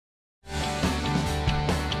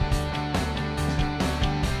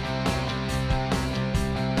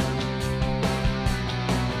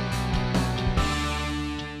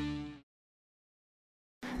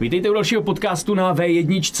Vítejte u dalšího podcastu na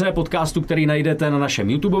V1, podcastu, který najdete na našem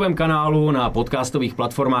YouTubeovém kanálu, na podcastových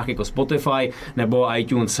platformách jako Spotify nebo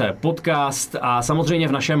iTunes Podcast a samozřejmě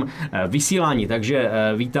v našem vysílání. Takže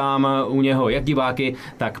vítám u něho jak diváky,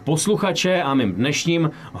 tak posluchače a mým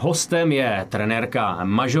dnešním hostem je trenérka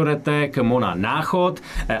mažoretek Mona Náchod,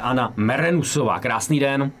 Anna Merenusová. Krásný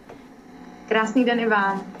den. Krásný den i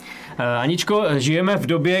vám. Aničko, žijeme v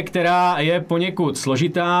době, která je poněkud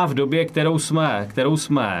složitá, v době, kterou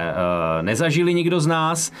jsme nezažili nikdo z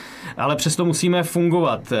nás, ale přesto musíme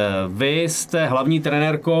fungovat. Vy jste hlavní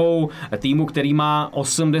trenérkou týmu, který má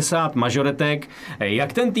 80 mažoretek.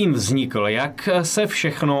 Jak ten tým vznikl? Jak se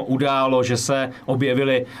všechno událo, že se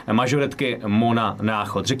objevily mažoretky Mona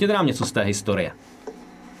Náchod? Řekněte nám něco z té historie.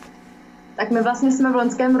 Tak my vlastně jsme v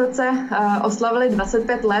loňském roce oslavili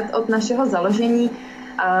 25 let od našeho založení.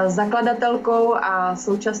 Zakladatelkou a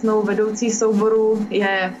současnou vedoucí souboru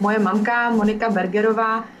je moje mamka Monika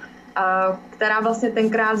Bergerová, která vlastně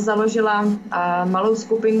tenkrát založila malou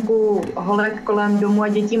skupinku holek kolem domu a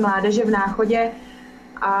dětí mládeže v Náchodě.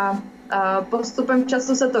 A postupem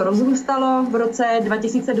času se to rozrůstalo. V roce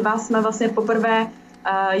 2002 jsme vlastně poprvé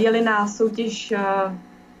jeli na soutěž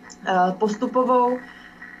postupovou.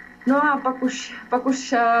 No a pak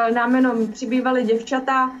už nám jenom přibývaly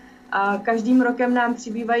děvčata. Každým rokem nám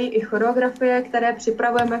přibývají i choreografie, které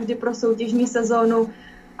připravujeme vždy pro soutěžní sezónu.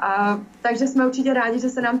 Takže jsme určitě rádi, že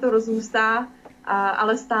se nám to rozrůstá,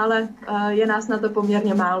 ale stále je nás na to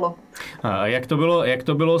poměrně málo. Jak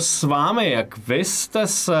to bylo s vámi? Jak vy jste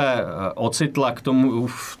se ocitla k tomu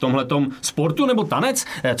v tomhletom sportu nebo tanec?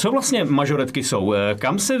 Co vlastně mažoretky jsou?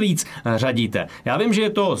 Kam se víc řadíte? Já vím, že je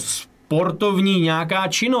to sportovní nějaká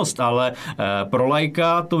činnost, ale pro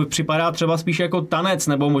laika to připadá třeba spíš jako tanec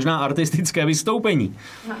nebo možná artistické vystoupení.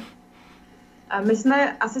 My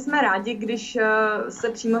jsme rádi, když se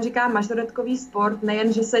přímo říká mažoretkový sport,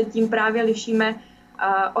 nejen, že se tím právě lišíme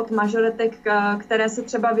od mažoretek, které se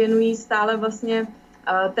třeba věnují stále vlastně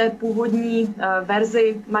té původní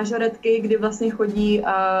verzi mažoretky, kdy vlastně chodí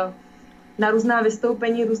na různá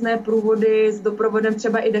vystoupení, různé průvody s doprovodem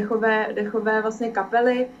třeba i dechové vlastně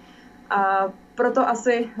kapely. Proto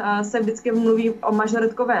asi se vždycky mluví o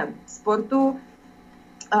mažoretkovém sportu.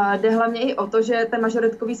 Jde hlavně i o to, že ten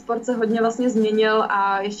mažoretkový sport se hodně vlastně změnil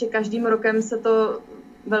a ještě každým rokem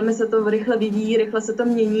velmi se to rychle vyvíjí, rychle se to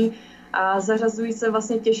mění. Zařazují se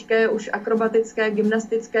vlastně těžké už akrobatické,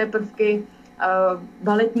 gymnastické prvky,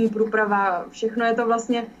 baletní průprava, všechno je to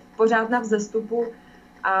vlastně pořád na vzestupu.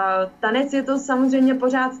 Tanec je to samozřejmě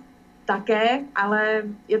pořád také, ale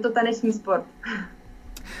je to taneční sport.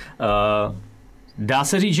 Dá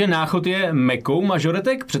se říct, že Náchod je mekou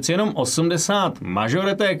mažoretek? Přeci jenom 80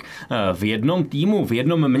 mažoretek v jednom týmu, v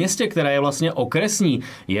jednom městě, které je vlastně okresní,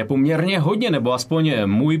 je poměrně hodně, nebo aspoň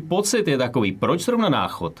můj pocit je takový. Proč zrovna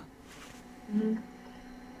Náchod?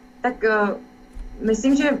 Tak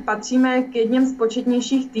myslím, že patříme k jedním z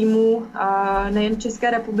početnějších týmů, nejen v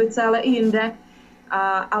České republice, ale i jinde.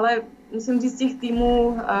 Ale musím říct, těch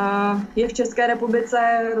týmů je v České republice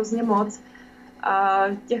hrozně moc.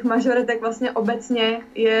 Těch mažoretek vlastně obecně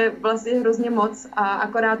je vlastně hrozně moc a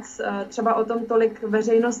akorát třeba o tom tolik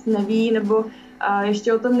veřejnost neví nebo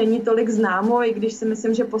ještě o tom není tolik známo, i když si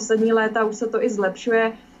myslím, že poslední léta už se to i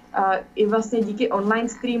zlepšuje. I vlastně díky online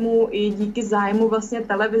streamu, i díky zájmu vlastně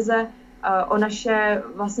televize o naše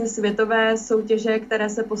vlastně světové soutěže, které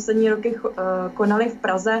se poslední roky konaly v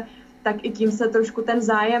Praze, tak i tím se trošku ten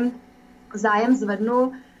zájem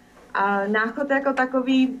zvednul. Náchod jako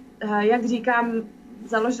takový, jak říkám,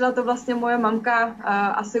 založila to vlastně moje mamka,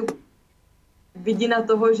 asi vidina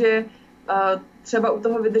toho, že třeba u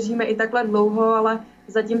toho vydržíme i takhle dlouho, ale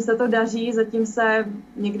zatím se to daří, zatím se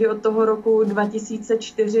někdy od toho roku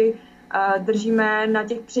 2004 držíme na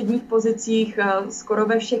těch předních pozicích skoro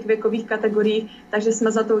ve všech věkových kategoriích, takže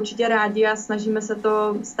jsme za to určitě rádi a snažíme se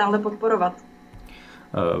to stále podporovat.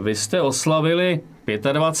 Vy jste oslavili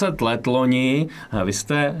 25 let loni, vy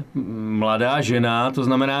jste mladá žena, to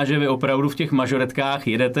znamená, že vy opravdu v těch mažoretkách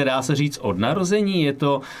jedete, dá se říct, od narození?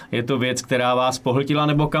 Je to věc, která vás pohltila,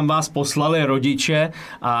 nebo kam vás poslali rodiče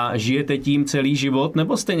a žijete tím celý život,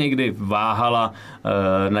 nebo jste někdy váhala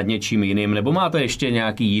nad něčím jiným, nebo máte ještě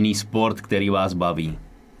nějaký jiný sport, který vás baví?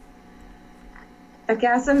 Tak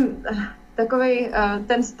já jsem takovej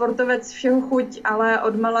ten sportovec všeho chuť, ale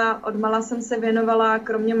odmala jsem se věnovala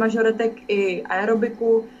kromě mažoretek i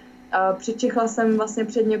aerobiku. Přičichla jsem vlastně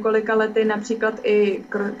před několika lety například i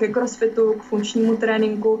ke crossfitu, k funkčnímu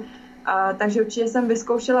tréninku. Takže určitě jsem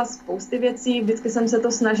vyzkoušela spousty věcí, vždycky jsem se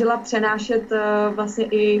to snažila přenášet vlastně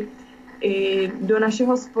i do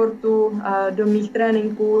našeho sportu, do mých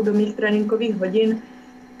tréninků, do mých tréninkových hodin.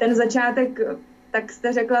 Ten začátek tak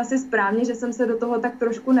jste řekla asi správně, že jsem se do toho tak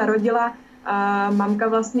trošku narodila. Mamka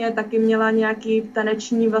vlastně taky měla nějaký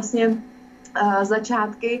taneční vlastně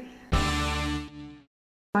začátky.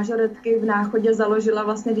 Mažoretky v Náchodě založila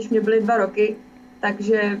vlastně, když mě byly 2 roky,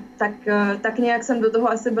 takže tak nějak jsem do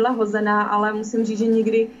toho asi byla hozená, ale musím říct, že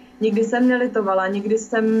nikdy jsem nelitovala, nikdy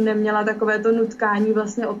jsem neměla takovéto nutkání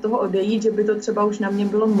vlastně od toho odejít, že by to třeba už na mě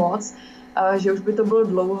bylo moc, že už by to bylo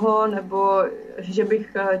dlouho, nebo že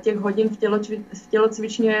bych těch hodin v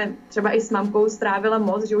tělocvičně třeba i s mamkou strávila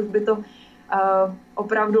moc, že už by to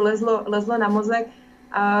opravdu lezlo na mozek.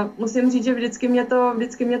 A musím říct, že vždycky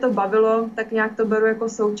mě to bavilo, tak nějak to beru jako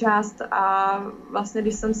součást a vlastně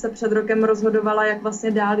když jsem se před rokem rozhodovala, jak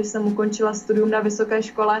vlastně dál, když jsem ukončila studium na vysoké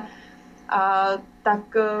škole, tak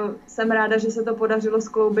jsem ráda, že se to podařilo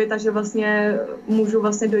skloubit a že vlastně můžu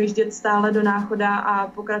vlastně dojíždět stále do Náchoda a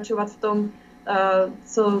pokračovat v tom,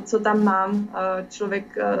 co tam mám.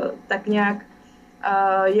 Člověk tak nějak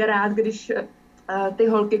je rád, když ty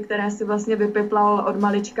holky, které si vlastně vypiplal od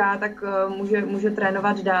malička, tak může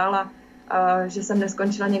trénovat dál a že jsem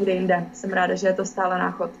neskončila někde jinde. Jsem ráda, že je to stále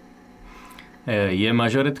Náchod. Je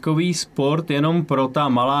mažoretkový sport jenom pro ta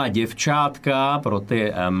malá děvčátka, pro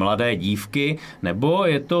ty mladé dívky, nebo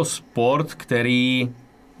je to sport, který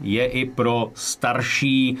je i pro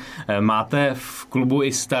starší? Máte v klubu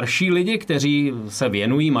i starší lidi, kteří se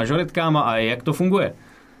věnují mažoretkám, a jak to funguje?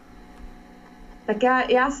 Tak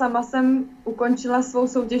já sama jsem ukončila svou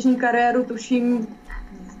soutěžní kariéru, tuším,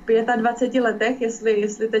 v 25 letech,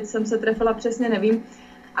 jestli teď jsem se trefila přesně, nevím.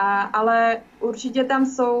 Ale určitě tam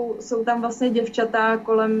jsou tam vlastně děvčata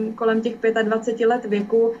kolem těch 25 let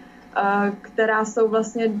věku, která jsou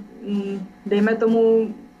vlastně, dejme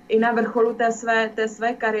tomu, i na vrcholu té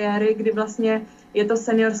své kariéry, kdy vlastně je to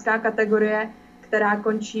seniorská kategorie, která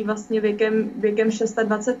končí vlastně věkem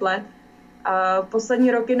 26 let.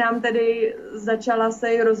 Poslední roky nám tedy začala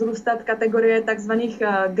se rozrůstat kategorie takzvaných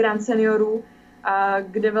Grand Seniorů,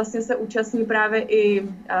 kde vlastně se účastní právě i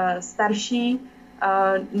starší,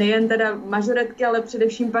 nejen teda mažoretky, ale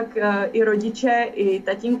především pak i rodiče, i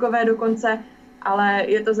tatínkové dokonce, ale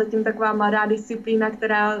je to zatím taková mladá disciplína,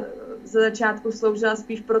 která ze začátku sloužila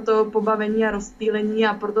spíš pro to pobavení a rozptýlení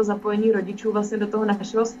a pro to zapojení rodičů vlastně do toho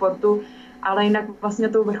našeho sportu, ale jinak vlastně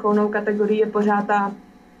tou vrcholnou kategorií je pořád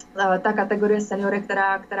ta kategorie seniory,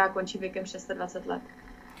 která končí věkem 26 let.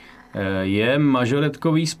 Je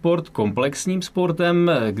mažoretkový sport komplexním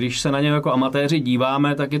sportem? Když se na něj jako amatéři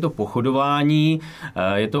díváme, tak je to pochodování,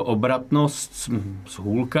 je to obratnost s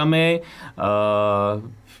hůlkami.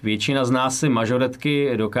 Většina z nás si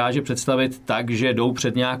mažoretky dokáže představit tak, že jdou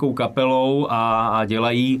před nějakou kapelou a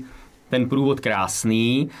dělají ten průvod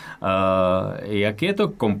krásný. Jak je to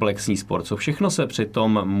komplexní sport? Co všechno se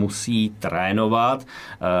přitom musí trénovat?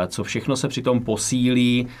 Co všechno se přitom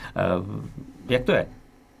posílí? Jak to je?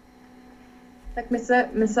 Tak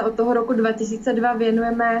my se od toho roku 2002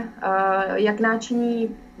 věnujeme jak náčiní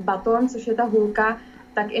baton, což je ta hůlka,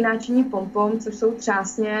 tak i náčiní pompom, což jsou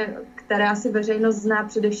třásně, které asi veřejnost zná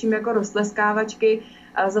především jako roztleskávačky.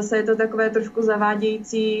 A zase je to takové trošku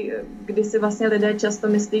zavádějící, kdy si vlastně lidé často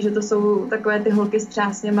myslí, že to jsou takové ty holky s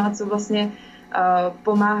třásněma, co vlastně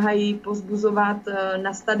pomáhají pozbuzovat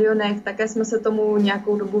na stadionech. Také jsme se tomu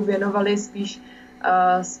nějakou dobu věnovali,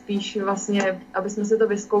 spíš vlastně, aby jsme si to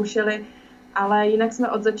vyzkoušeli. Ale jinak jsme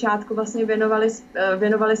od začátku vlastně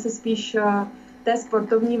věnovali se spíš té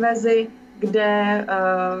sportovní verzi, kde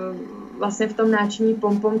vlastně v tom náčiní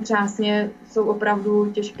pompom třásně jsou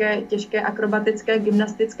opravdu těžké akrobatické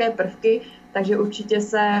gymnastické prvky, takže určitě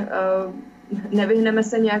se nevyhneme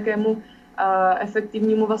se nějakému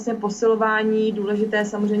efektivnímu vlastně posilování. Důležité je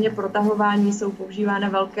samozřejmě protahování, jsou používány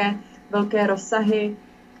velké rozsahy.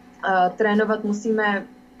 Trénovat musíme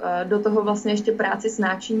do toho vlastně ještě práci s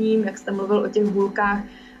náčiním, jak jste mluvil o těch hůlkách.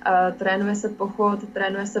 Trénuje se pochod,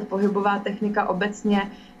 trénuje se pohybová technika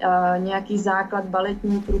obecně, nějaký základ,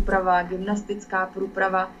 baletní průprava, gymnastická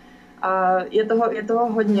průprava. Je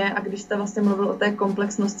toho hodně a když jste vlastně mluvil o té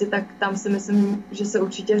komplexnosti, tak tam si myslím, že se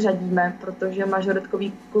určitě řadíme, protože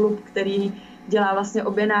mažoretkový klub, který dělá vlastně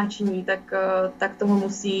obě náčiní, tak toho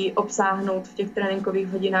musí obsáhnout v těch tréninkových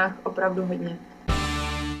hodinách opravdu hodně.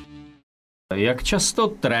 Jak často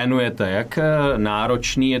trénujete? Jak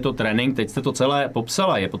náročný je to trénink? Teď jste to celé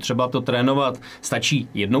popsala. Je potřeba to trénovat? Stačí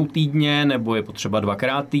jednou týdně nebo je potřeba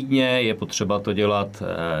 2krát týdně? Je potřeba to dělat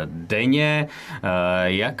denně?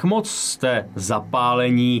 Jak moc jste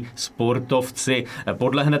zapálení sportovci?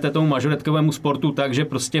 Podlehnete tomu mažoretkovému sportu tak, že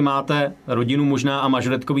prostě máte rodinu možná a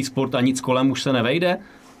mažoretkový sport a nic kolem už se nevejde?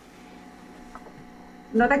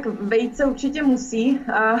 No tak vejít se určitě musí.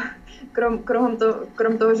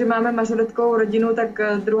 Krom toho, že máme mažoretkovou rodinu, tak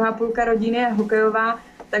druhá půlka rodiny je hokejová,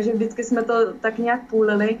 takže vždycky jsme to tak nějak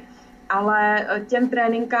půlili. Ale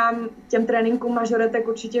těm tréninkům mažoretek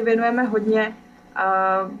určitě věnujeme hodně.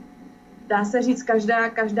 Dá se říct,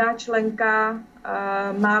 každá členka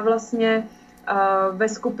má vlastně ve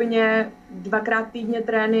skupině 2krát týdně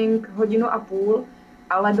trénink 1,5 hodiny,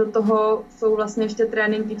 ale do toho jsou vlastně ještě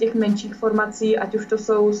tréninky těch menších formací, ať už to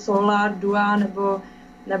jsou sola, dua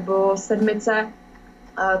nebo sedmice,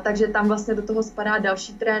 takže tam vlastně do toho spadá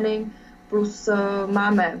další trénink, plus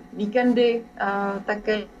máme víkendy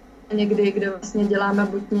také někdy, kde vlastně děláme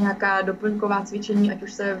buď nějaká doplňková cvičení, ať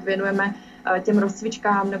už se věnujeme těm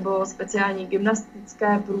rozcvičkám nebo speciální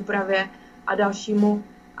gymnastické průpravě a dalšímu.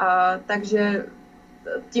 Takže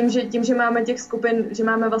tím, že máme těch skupin, že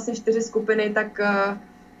máme vlastně 4 skupiny, tak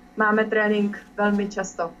máme trénink velmi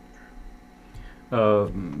často.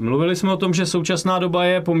 Mluvili jsme o tom, že současná doba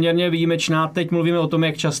je poměrně výjimečná. Teď mluvíme o tom,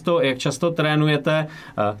 jak často trénujete.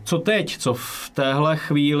 Co teď? Co v téhle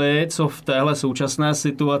chvíli? Co v téhle současné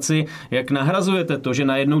situaci? Jak nahrazujete to, že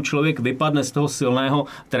najednou člověk vypadne z toho silného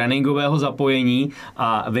tréninkového zapojení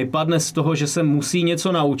a vypadne z toho, že se musí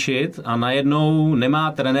něco naučit a najednou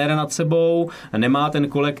nemá trenéra nad sebou, nemá ten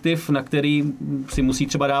kolektiv, na který si musí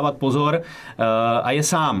třeba dávat pozor a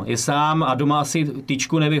je sám a doma si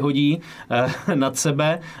tyčku nevyhodí nad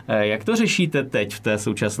sebe. Jak to řešíte teď v té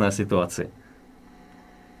současné situaci?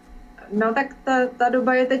 No tak ta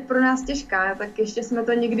doba je teď pro nás těžká, tak ještě jsme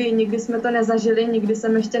to nikdy jsme to nezažili, nikdy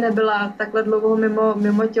jsem ještě nebyla takhle dlouho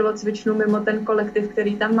mimo tělocvičnu, mimo ten kolektiv,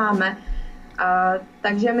 který tam máme.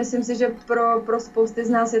 Takže myslím si, že pro spousty z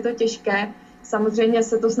nás je to těžké. Samozřejmě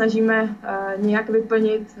se to snažíme nějak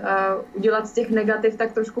vyplnit, udělat z těch negativ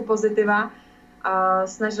tak trošku pozitiva.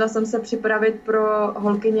 Snažila jsem se připravit pro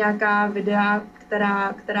holky nějaká videa,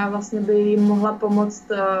 která vlastně by jim mohla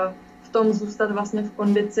pomoct v tom zůstat vlastně v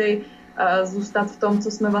kondici, zůstat v tom,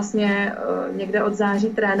 co jsme vlastně někde od září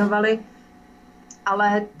trénovali.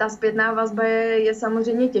 Ale ta zpětná vazba je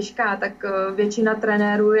samozřejmě těžká, tak většina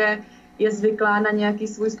trenérů je zvyklá na nějaký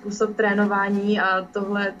svůj způsob trénování a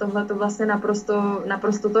tohle to vlastně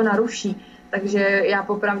naprosto to naruší. Takže já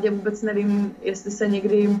popravdě vůbec nevím, jestli se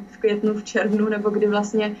někdy v květnu, v červnu nebo kdy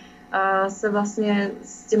vlastně se vlastně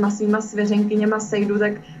s těma svýma svěřenkyněma sejdu,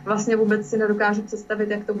 tak vlastně vůbec si nedokážu představit,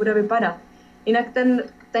 jak to bude vypadat. Jinak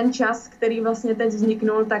ten čas, který vlastně teď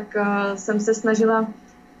vzniknul, tak jsem se snažila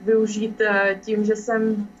využít tím, že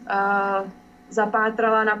jsem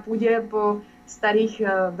zapátrala na půdě po starých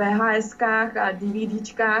VHSkách a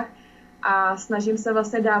DVDčkách a snažím se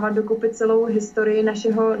vlastně dávat dokupy celou historii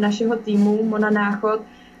našeho týmu Mona Náchod.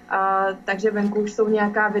 Takže venku už jsou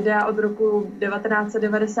nějaká videa od roku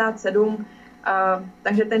 1997,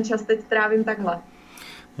 takže ten čas teď trávím takhle.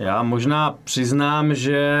 Já možná přiznám,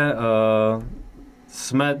 že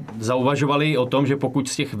jsme zauvažovali o tom, že pokud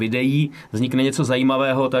z těch videí vznikne něco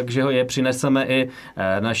zajímavého, takže ho je přineseme i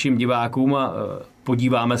našim divákům a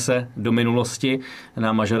podíváme se do minulosti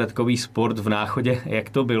na mažoretkový sport v Náchodě, jak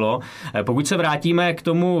to bylo. Pokud se vrátíme k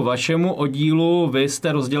tomu vašemu oddílu, vy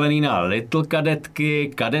jste rozdělený na little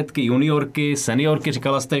kadetky, juniorky, seniorky,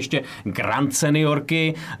 říkala jste ještě grand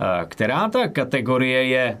seniorky. Která ta kategorie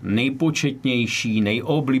je nejpočetnější,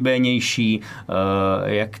 nejoblíbenější?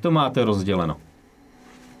 Jak to máte rozděleno?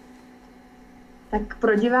 Tak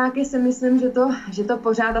pro diváky si myslím, že to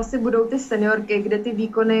pořád asi budou ty seniorky, kde ty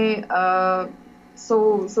výkony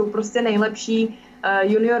jsou prostě nejlepší.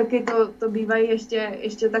 Juniorky to bývají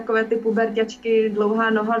ještě takové ty puberťačky, dlouhá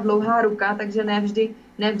noha, dlouhá ruka, takže ne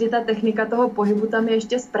vždy ta technika toho pohybu tam je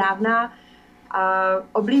ještě správná.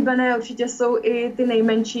 Oblíbené určitě jsou i ty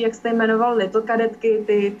nejmenší, jak jste jmenoval, little kadetky,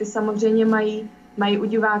 ty samozřejmě mají u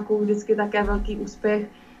diváků vždycky také velký úspěch.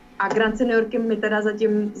 A grand seniorky my teda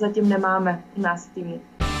zatím nemáme u nás v týmu.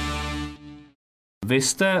 Vy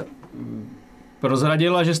jste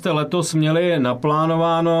prozradila, že jste letos měli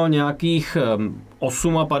naplánováno nějakých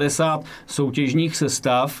 58 soutěžních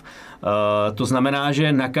sestav. To znamená,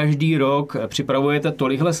 že na každý rok připravujete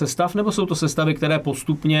tolikhle sestav, nebo jsou to sestavy, které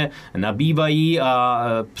postupně nabývají a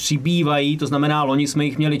přibývají, to znamená, loni jsme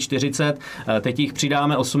jich měli 40, teď jich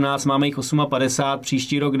přidáme 18, máme jich 58,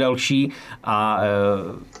 příští rok další a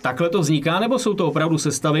takhle to vzniká, nebo jsou to opravdu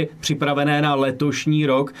sestavy připravené na letošní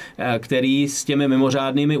rok, který s těmi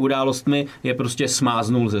mimořádnými událostmi je prostě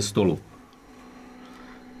smáznul ze stolu?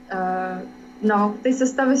 No, ty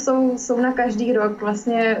sestavy jsou na každý rok.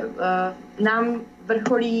 Vlastně nám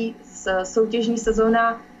vrcholí soutěžní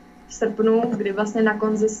sezóna v srpnu, kdy vlastně na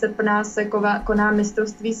konci srpna se koná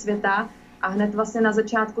mistrovství světa a hned vlastně na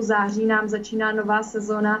začátku září nám začíná nová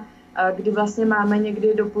sezóna kdy vlastně máme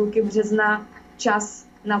někdy do půlky března čas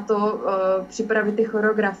na to připravit ty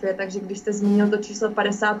choreografie. Takže když jste zmínil to číslo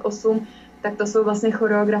 58, tak to jsou vlastně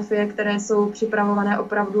choreografie, které jsou připravované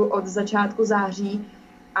opravdu od začátku září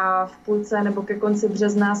a v půlce nebo ke konci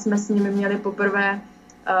března jsme s nimi měli poprvé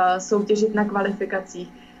soutěžit na kvalifikacích.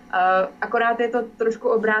 Akorát je to trošku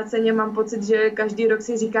obráceně, mám pocit, že každý rok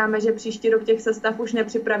si říkáme, že příští rok těch sestav už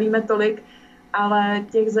nepřipravíme tolik, ale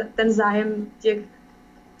ten zájem těch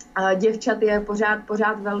děvčat je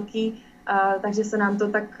pořád velký, takže se nám to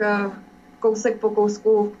tak kousek po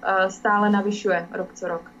kousku stále navyšuje rok co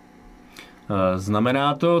rok.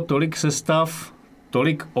 Znamená to tolik sestav,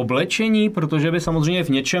 tolik oblečení, protože vy samozřejmě v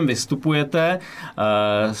něčem vystupujete.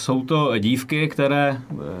 Jsou to dívky, které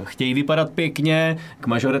chtějí vypadat pěkně, k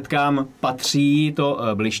mažoretkám patří to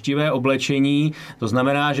blištivé oblečení. To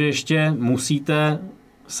znamená, že ještě musíte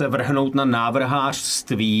se vrhnout na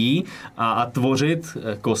návrhářství a tvořit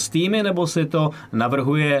kostýmy, nebo si to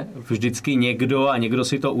navrhuje vždycky někdo a někdo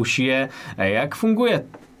si to ušije. Jak funguje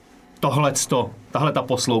tahle ta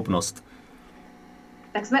posloupnost?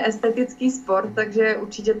 Tak jsme estetický sport, takže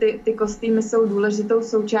určitě ty kostýmy jsou důležitou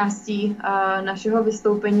součástí našeho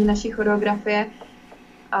vystoupení, naší choreografie.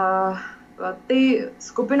 Ty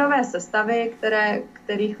skupinové sestavy,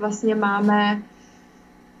 kterých vlastně máme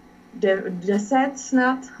 10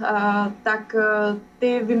 snad, tak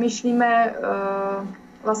ty vymýšlíme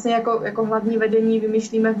vlastně jako hlavní vedení,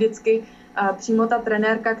 vymýšlíme vždycky přímo ta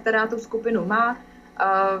trenérka, která tu skupinu má.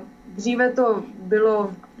 Dříve to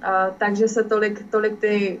bylo tak, že se tolik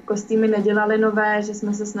ty kostýmy nedělaly nové, že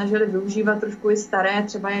jsme se snažili využívat trošku i staré,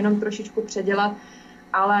 třeba jenom trošičku předělat,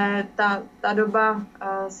 ale ta doba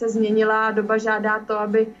se změnila, doba žádá to,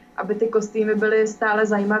 aby ty kostýmy byly stále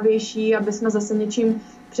zajímavější, aby jsme zase něčím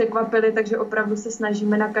překvapili, takže opravdu se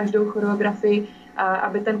snažíme na každou choreografii,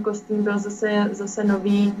 aby ten kostým byl zase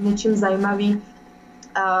nový, něčím zajímavý.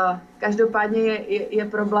 Každopádně je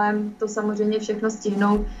problém to samozřejmě všechno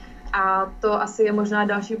stihnout a to asi je možná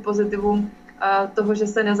další pozitivum toho, že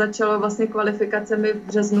se nezačalo vlastně kvalifikacemi v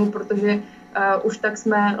březnu, protože už tak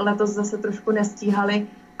jsme letos zase trošku nestíhali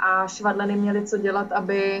a švadleny měli co dělat,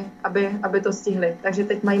 aby to stihli. Takže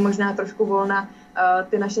teď mají možná trošku volna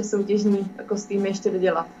ty naše soutěžní kostýmy ještě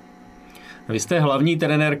dodělat. Vy jste hlavní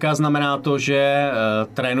trenérka, znamená to, že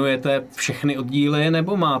trénujete všechny oddíly,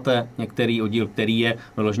 nebo máte některý oddíl, který je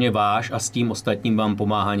vyloženě váš a s tím ostatním vám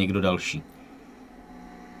pomáhá někdo další?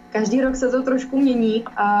 Každý rok se to trošku mění.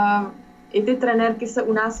 I ty trenérky se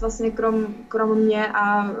u nás vlastně krom mě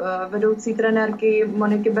a vedoucí trenérky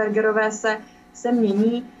Moniky Bergerové se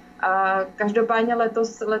mění. Každopádně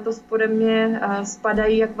letos pode mě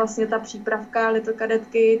spadají jak vlastně ta přípravka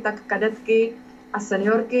litokadetky, tak kadetky a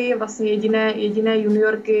seniorky. Vlastně jediné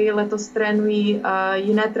juniorky letos trénují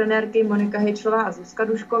jiné trenérky, Monika Hejčlová a Zuzka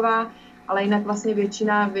Dušková, ale jinak vlastně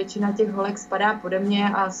většina těch holek spadá pode mě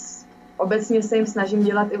a obecně se jim snažím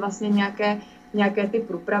dělat i vlastně nějaké ty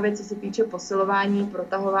průpravy, co se týče posilování,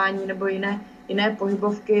 protahování nebo jiné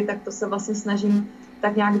pohybovky, tak to se vlastně snažím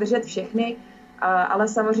tak nějak držet všechny. Ale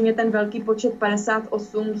samozřejmě ten velký počet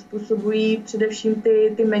 58 způsobují především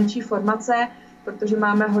ty menší formace, protože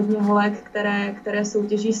máme hodně holek, které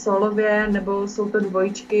soutěží solově, nebo jsou to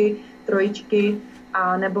dvojičky, trojičky,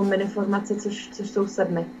 a nebo miniformace, což jsou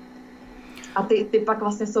 7. A ty pak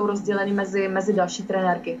vlastně jsou rozděleny mezi další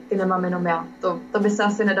trenérky. Ty nemám jenom já. To by se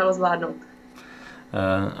asi nedalo zvládnout.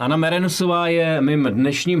 Anna Merenusová je mým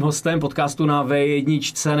dnešním hostem podcastu na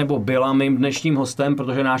V1, nebo byla mým dnešním hostem,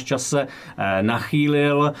 protože náš čas se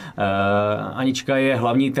nachýlil. Anička je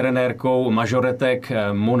hlavní trenérkou mažoretek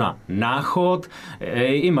Mona Náchod.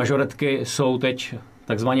 I mažoretky jsou teď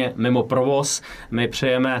takzvaně mimo provoz. My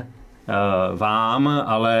přejeme vám,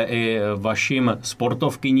 ale i vašim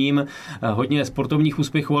sportovkyním hodně sportovních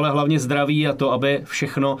úspěchů, ale hlavně zdraví a to, aby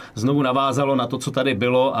všechno znovu navázalo na to, co tady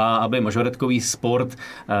bylo a aby mažoretkový sport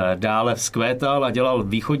dále vzkvétal a dělal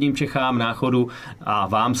východním Čechám, Náchodu a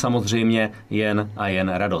vám samozřejmě jen a jen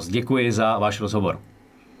radost. Děkuji za váš rozhovor.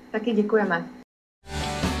 Taky děkujeme.